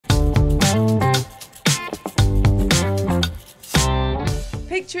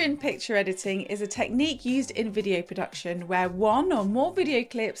Picture-in-picture editing is a technique used in video production where one or more video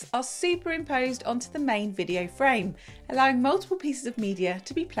clips are superimposed onto the main video frame, allowing multiple pieces of media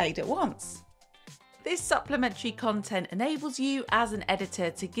to be played at once. This supplementary content enables you as an editor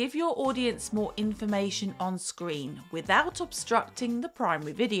to give your audience more information on screen without obstructing the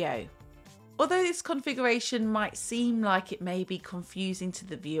primary video. Although this configuration might seem like it may be confusing to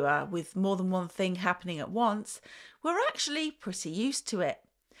the viewer with more than one thing happening at once, we're actually pretty used to it.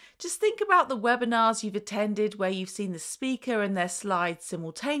 Just think about the webinars you've attended where you've seen the speaker and their slides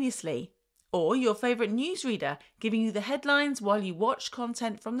simultaneously, or your favourite newsreader giving you the headlines while you watch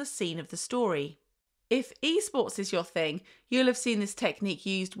content from the scene of the story. If esports is your thing, you'll have seen this technique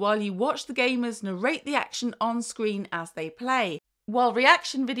used while you watch the gamers narrate the action on screen as they play, while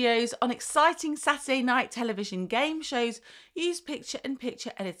reaction videos on exciting Saturday night television game shows use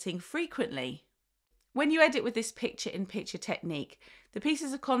picture-in-picture editing frequently. When you edit with this picture-in-picture technique, the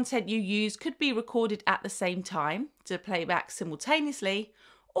pieces of content you use could be recorded at the same time to play back simultaneously,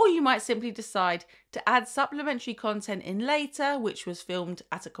 or you might simply decide to add supplementary content in later, which was filmed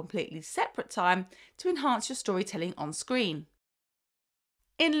at a completely separate time, to enhance your storytelling on screen.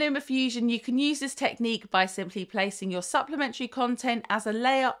 In LumaFusion, you can use this technique by simply placing your supplementary content as a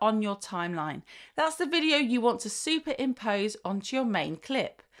layer on your timeline. That's the video you want to superimpose onto your main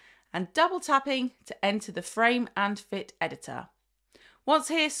clip, and double tapping to enter the frame and fit editor. Once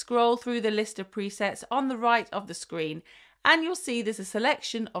here, scroll through the list of presets on the right of the screen, and you'll see there's a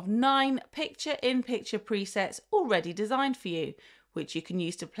selection of 9 picture-in-picture presets already designed for you, which you can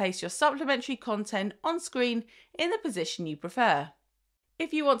use to place your supplementary content on screen in the position you prefer.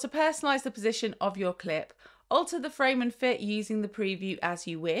 If you want to personalise the position of your clip, alter the frame and fit using the preview as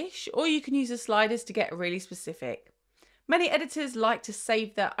you wish, or you can use the sliders to get really specific. Many editors like to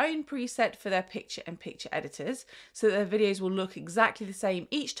save their own preset for their picture-in-picture editors so that their videos will look exactly the same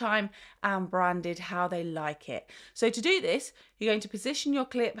each time and branded how they like it. So to do this, you're going to position your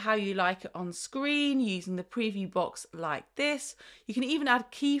clip how you like it on screen using the preview box like this. You can even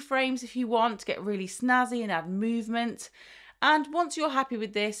add keyframes if you want to get really snazzy and add movement. And once you're happy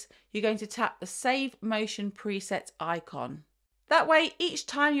with this, you're going to tap the Save Motion Presets icon. That way, each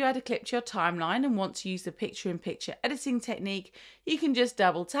time you add a clip to your timeline and want to use the picture-in-picture editing technique, you can just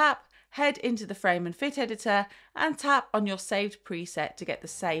double tap, head into the frame and fit editor, and tap on your saved preset to get the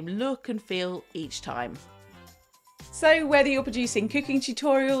same look and feel each time. So whether you're producing cooking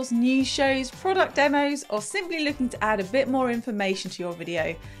tutorials, news shows, product demos, or simply looking to add a bit more information to your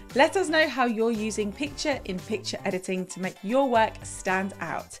video, let us know how you're using picture-in-picture editing to make your work stand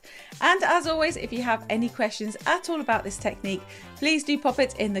out. And as always, if you have any questions at all about this technique, please do pop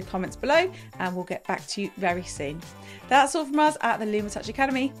it in the comments below and we'll get back to you very soon. That's all from us at the LumaTouch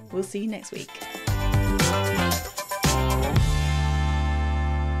Academy. We'll see you next week.